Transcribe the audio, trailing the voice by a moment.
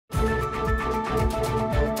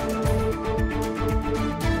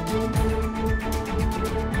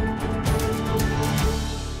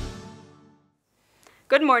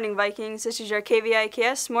Good morning, Vikings. This is your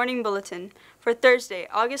KVIKS Morning Bulletin for Thursday,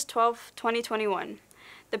 August 12, 2021.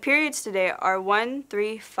 The periods today are 1,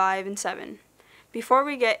 3, 5, and 7. Before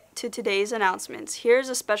we get to today's announcements, here's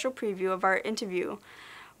a special preview of our interview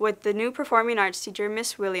with the new performing arts teacher,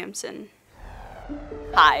 Miss Williamson.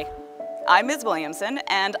 Hi, I'm Ms. Williamson,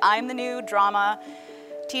 and I'm the new drama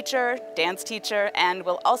teacher, dance teacher, and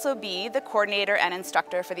will also be the coordinator and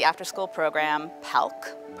instructor for the after-school program, PALC,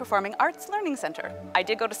 Performing Arts Learning Center. I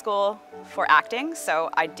did go to school for acting, so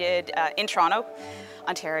I did in Toronto,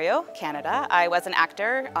 Ontario, Canada. I was an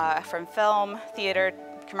actor from film, theater,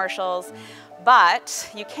 commercials, but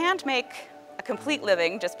you can't make a complete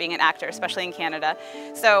living just being an actor, especially in Canada.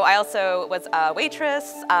 So I also was a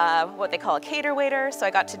waitress, what they call a cater waiter, so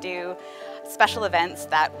I got to do special events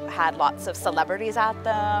that had lots of celebrities at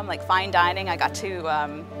them, like fine dining. I got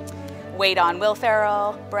to wait on Will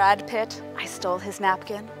Ferrell, Brad Pitt. I stole his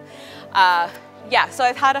napkin. Yeah, so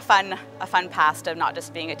I've had a fun past of not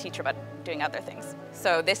just being a teacher, but doing other things.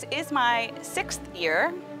 So this is my 6th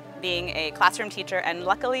year being a classroom teacher, and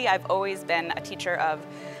luckily I've always been a teacher of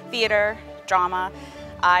theater, drama.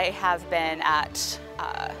 I have been at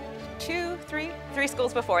three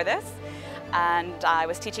schools before this, and I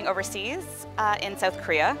was teaching overseas in South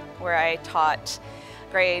Korea, where I taught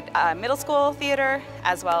grade middle school theater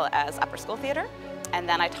as well as upper school theater. And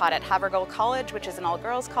then I taught at Havergal College, which is an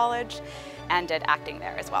all-girls college, and did acting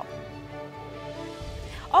there as well.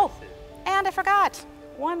 Oh, and I forgot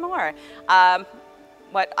one more.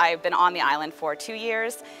 I've been on the island for 2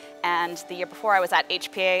 years, and the year before I was at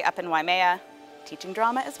HPA up in Waimea, teaching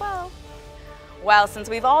drama as well. Well, since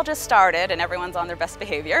we've all just started and everyone's on their best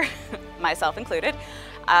behavior, myself included,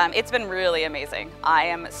 it's been really amazing. I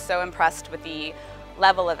am so impressed with the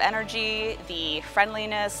level of energy, the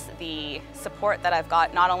friendliness, the support that I've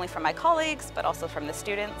got not only from my colleagues, but also from the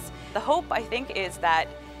students. The hope, I think, is that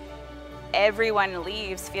everyone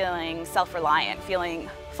leaves feeling self-reliant, feeling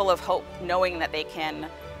full of hope, knowing that they can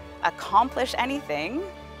accomplish anything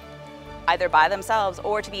either by themselves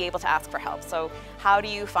or to be able to ask for help. So how do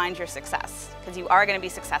you find your success? Because you are going to be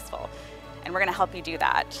successful, and we're going to help you do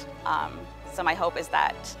that. So my hope is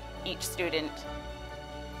that each student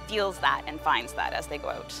feels that and finds that as they go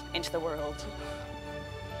out into the world.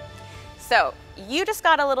 So you just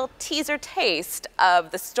got a little teaser taste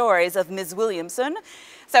of the stories of Ms. Williamson.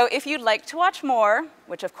 So if you'd like to watch more,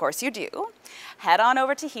 which of course you do, head on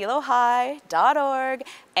over to hilo-waiakea.org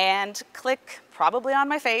and click probably on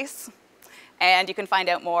my face, and you can find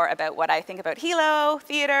out more about what I think about hilo,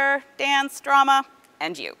 theater, dance, drama,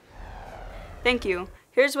 and you. Thank you.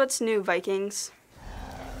 Here's what's new, Vikings.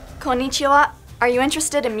 Konnichiwa. Are you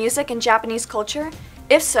interested in music and Japanese culture?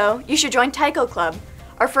 If so, you should join Taiko Club.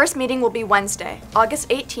 Our first meeting will be Wednesday, August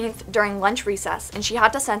 18th during lunch recess in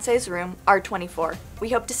Shihata Sensei's room, R24. We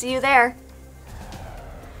hope to see you there.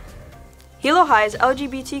 Hilo High's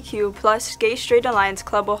LGBTQ+ Gay Straight Alliance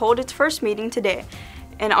Club will hold its first meeting today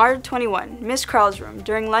in R21, Miss Crowell's room,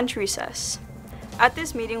 during lunch recess. At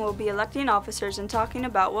this meeting, we'll be electing officers and talking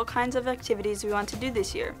about what kinds of activities we want to do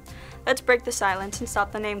this year. Let's break the silence and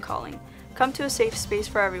stop the name-calling. Come to a safe space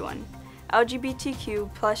for everyone,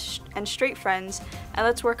 LGBTQ+ and straight friends, and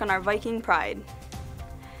let's work on our Viking pride.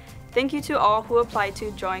 Thank you to all who applied to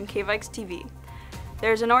join KVIKS TV.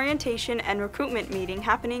 There's an orientation and recruitment meeting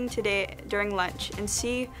happening today during lunch in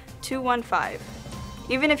C215.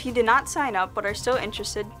 Even if you did not sign up but are still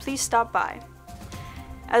interested, please stop by.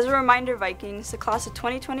 As a reminder, Vikings, the class of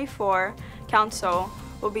 2024 council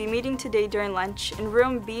will be meeting today during lunch in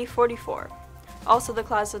room B44. Also, the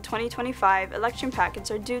class of 2025 election packets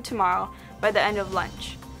are due tomorrow by the end of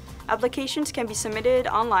lunch. Applications can be submitted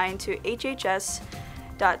online to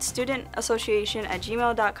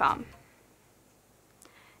hhs.studentassociation@gmail.com.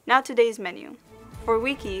 Now today's menu. For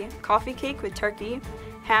Wiki, coffee cake with turkey,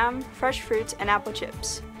 ham, fresh fruits, and apple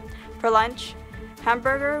chips. For lunch,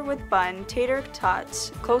 hamburger with bun, tater tots,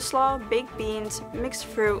 coleslaw, baked beans, mixed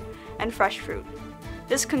fruit, and fresh fruit.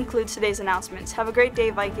 This concludes today's announcements. Have a great day,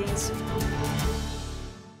 Vikings.